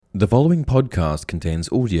The following podcast contains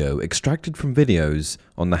audio extracted from videos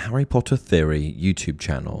on the Harry Potter Theory YouTube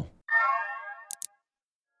channel.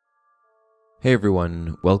 Hey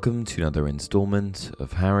everyone, welcome to another installment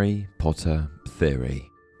of Harry Potter Theory.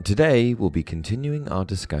 Today we'll be continuing our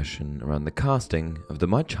discussion around the casting of the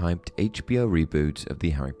much-hyped HBO reboot of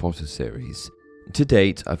the Harry Potter series. To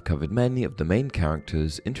date, I've covered many of the main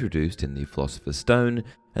characters introduced in the Philosopher's Stone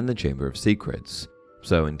and the Chamber of Secrets.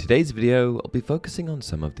 So in today's video, I'll be focusing on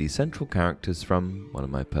some of the central characters from one of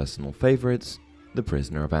my personal favorites, The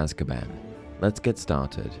Prisoner of Azkaban. Let's get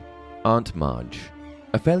started. Aunt Marge.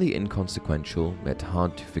 A fairly inconsequential yet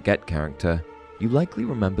hard to forget character, you likely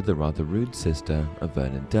remember the rather rude sister of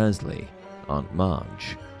Vernon Dursley, Aunt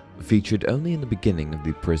Marge. Featured only in the beginning of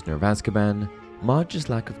The Prisoner of Azkaban, Marge's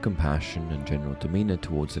lack of compassion and general demeanor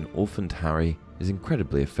towards an orphaned Harry is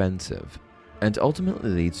incredibly offensive, and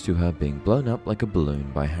ultimately leads to her being blown up like a balloon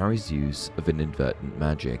by Harry's use of inadvertent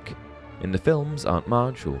magic. In the films, Aunt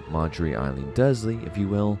Marge, or Marjorie Eileen Dursley if you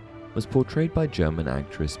will, was portrayed by German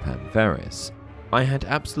actress Pam Ferris. I had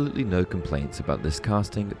absolutely no complaints about this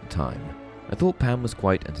casting at the time. I thought Pam was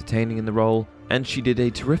quite entertaining in the role, and she did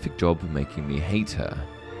a terrific job of making me hate her.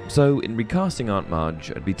 So in recasting Aunt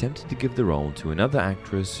Marge, I'd be tempted to give the role to another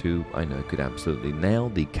actress who I know could absolutely nail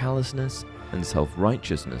the callousness and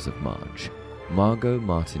self-righteousness of Marge. Margot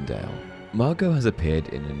Martindale. Margot has appeared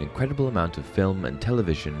in an incredible amount of film and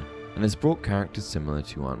television and has brought characters similar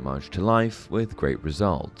to Aunt Marge to life with great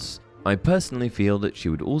results. I personally feel that she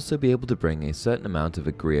would also be able to bring a certain amount of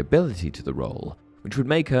agreeability to the role, which would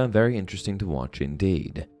make her very interesting to watch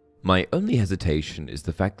indeed. My only hesitation is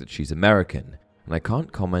the fact that she's American, and I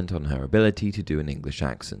can't comment on her ability to do an English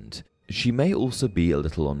accent. She may also be a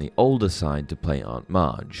little on the older side to play Aunt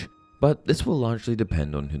Marge, but this will largely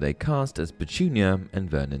depend on who they cast as Petunia and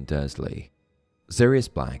Vernon Dursley. Sirius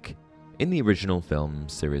Black. In the original film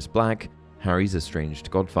Sirius Black, Harry's estranged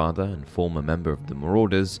godfather and former member of the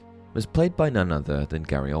Marauders, was played by none other than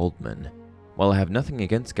Gary Oldman. While I have nothing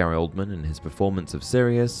against Gary Oldman and his performance of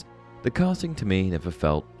Sirius, the casting to me never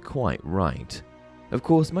felt quite right. Of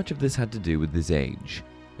course, much of this had to do with his age.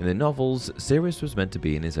 In the novels, Sirius was meant to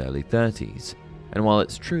be in his early 30s, and while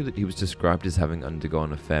it's true that he was described as having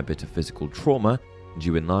undergone a fair bit of physical trauma,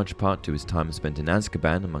 due in large part to his time spent in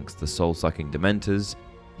Azkaban amongst the soul-sucking Dementors,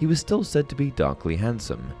 he was still said to be darkly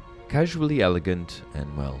handsome, casually elegant,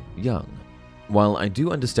 and, well, young. While I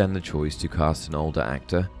do understand the choice to cast an older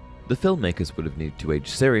actor, the filmmakers would have needed to age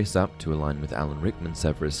Sirius up to align with Alan Rickman's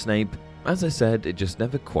Severus Snape. As I said, it just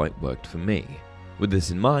never quite worked for me. With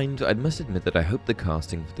this in mind, I must admit that I hope the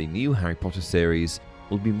casting for the new Harry Potter series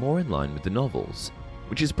will be more in line with the novels,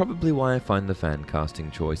 which is probably why I find the fan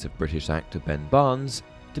casting choice of British actor Ben Barnes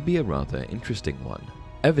to be a rather interesting one.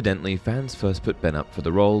 Evidently, fans first put Ben up for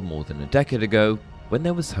the role more than a decade ago, when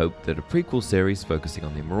there was hope that a prequel series focusing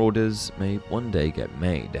on the Marauders may one day get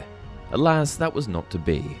made. Alas, that was not to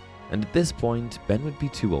be, and at this point, Ben would be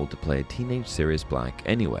too old to play a teenage Sirius Black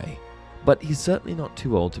anyway, but he's certainly not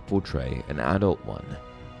too old to portray an adult one.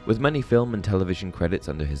 With many film and television credits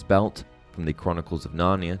under his belt, from the Chronicles of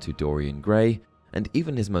Narnia to Dorian Gray, and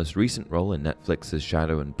even his most recent role in Netflix's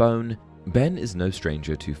Shadow and Bone, Ben is no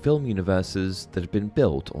stranger to film universes that have been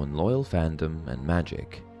built on loyal fandom and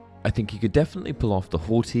magic. I think he could definitely pull off the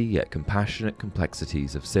haughty yet compassionate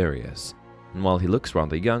complexities of Sirius, and while he looks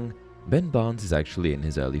rather young, Ben Barnes is actually in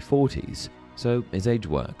his early 40s, so his age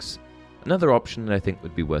works. Another option that I think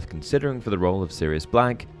would be worth considering for the role of Sirius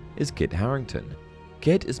Black is Kit Harington.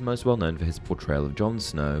 Kit is most well known for his portrayal of Jon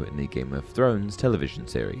Snow in the Game of Thrones television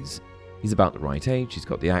series. He's about the right age, he's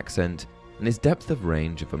got the accent, and his depth of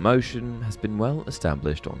range of emotion has been well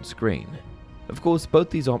established on screen. Of course, both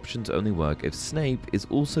these options only work if Snape is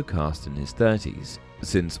also cast in his 30s,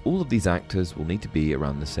 since all of these actors will need to be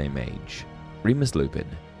around the same age. Remus Lupin.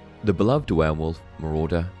 The beloved werewolf,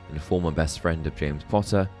 marauder, and former best friend of James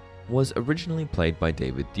Potter, was originally played by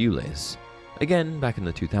David Thewlis. Again, back in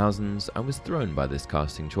the 2000s, I was thrown by this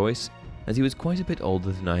casting choice, as he was quite a bit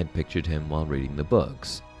older than I had pictured him while reading the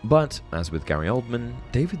books. But, as with Gary Oldman,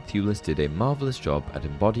 David Thewlis did a marvelous job at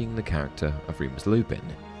embodying the character of Remus Lupin,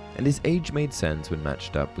 and his age made sense when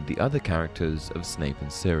matched up with the other characters of Snape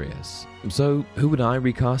and Sirius. So, who would I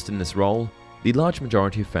recast in this role? The large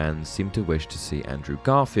majority of fans seem to wish to see Andrew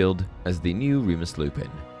Garfield as the new Remus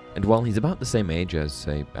Lupin, and while he's about the same age as,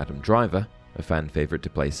 say, Adam Driver, a fan favourite to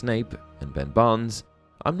play Snape, and Ben Barnes,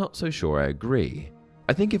 I'm not so sure I agree.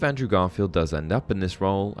 I think if Andrew Garfield does end up in this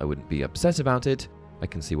role, I wouldn't be upset about it. I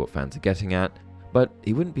can see what fans are getting at, but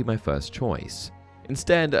he wouldn't be my first choice.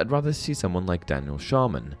 Instead, I'd rather see someone like Daniel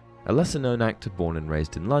Sharman, a lesser-known actor born and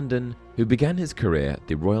raised in London, who began his career at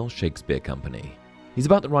the Royal Shakespeare Company. He's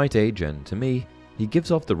about the right age, and to me, he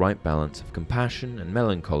gives off the right balance of compassion and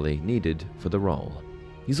melancholy needed for the role.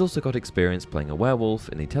 He's also got experience playing a werewolf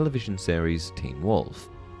in the television series Teen Wolf.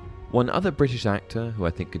 One other British actor who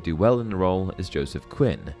I think could do well in the role is Joseph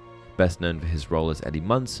Quinn, best known for his role as Eddie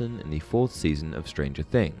Munson in the 4th season of Stranger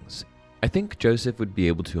Things. I think Joseph would be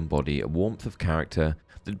able to embody a warmth of character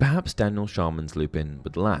that perhaps Daniel Sharman's Lupin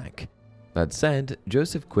would lack. That said,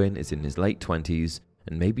 Joseph Quinn is in his late 20s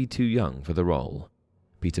and may be too young for the role.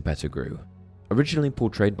 Peter Pettigrew. Originally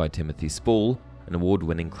portrayed by Timothy Spall, an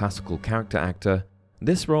award-winning classical character actor,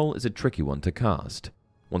 this role is a tricky one to cast.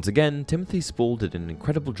 Once again, Timothy Spall did an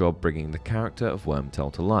incredible job bringing the character of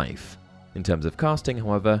Wormtail to life. In terms of casting,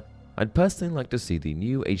 however, I'd personally like to see the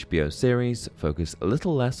new HBO series focus a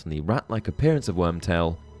little less on the rat-like appearance of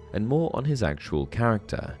Wormtail and more on his actual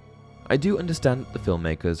character. I do understand that the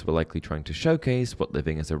filmmakers were likely trying to showcase what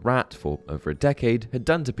living as a rat for over a decade had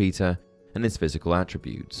done to Peter and his physical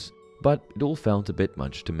attributes, but it all felt a bit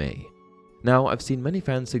much to me. Now, I've seen many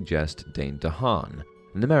fans suggest Dane DeHaan,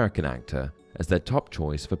 an American actor, as their top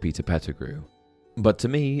choice for Peter Pettigrew. But to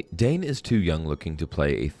me, Dane is too young looking to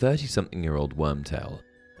play a 30-something-year-old Wormtail,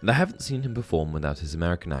 and I haven't seen him perform without his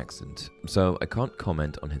American accent, so I can't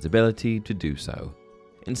comment on his ability to do so.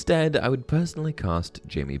 Instead, I would personally cast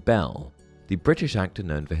Jamie Bell, the British actor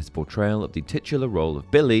known for his portrayal of the titular role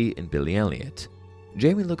of Billy in Billy Elliot.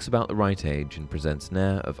 Jamie looks about the right age and presents an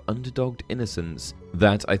air of underdogged innocence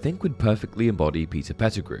that I think would perfectly embody Peter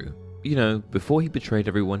Pettigrew, before he betrayed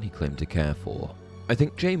everyone he claimed to care for. I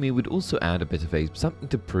think Jamie would also add a bit of a something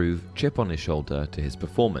to prove chip on his shoulder to his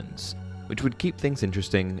performance, which would keep things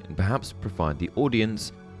interesting and perhaps provide the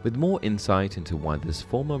audience with more insight into why this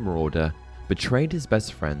former marauder betrayed his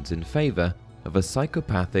best friends in favor of a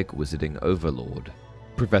psychopathic wizarding overlord,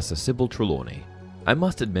 Professor Sybil Trelawney. I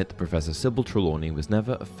must admit that Professor Sybil Trelawney was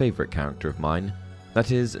never a favorite character of mine,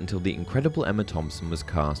 that is, until the incredible Emma Thompson was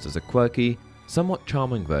cast as a quirky, somewhat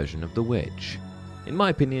charming version of the witch. In my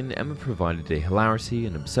opinion, Emma provided a hilarity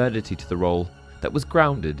and absurdity to the role that was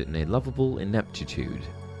grounded in a lovable ineptitude.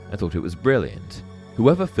 I thought it was brilliant.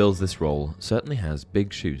 Whoever fills this role certainly has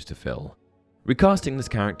big shoes to fill. Recasting this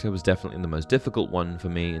character was definitely the most difficult one for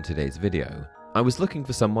me in today's video. I was looking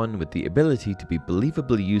for someone with the ability to be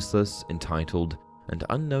believably useless, entitled, and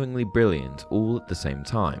unknowingly brilliant all at the same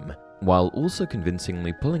time, while also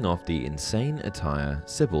convincingly pulling off the insane attire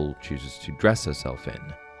Sybil chooses to dress herself in.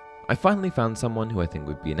 I finally found someone who I think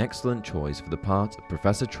would be an excellent choice for the part of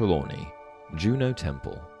Professor Trelawney, Juno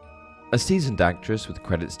Temple. A seasoned actress with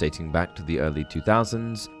credits dating back to the early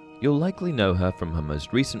 2000s, you'll likely know her from her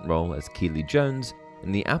most recent role as Keely Jones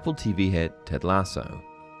in the Apple TV hit Ted Lasso.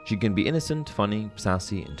 She can be innocent, funny,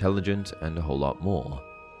 sassy, intelligent, and a whole lot more.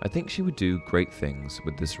 I think she would do great things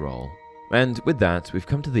with this role. And with that, we've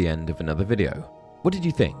come to the end of another video. What did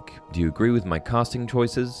you think? Do you agree with my casting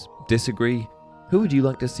choices? Disagree? Who would you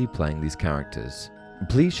like to see playing these characters?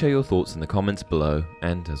 Please share your thoughts in the comments below,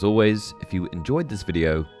 and as always, if you enjoyed this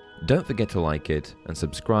video, don't forget to like it and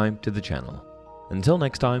subscribe to the channel. Until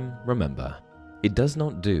next time, remember, it does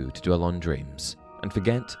not do to dwell on dreams and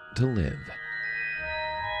forget to live.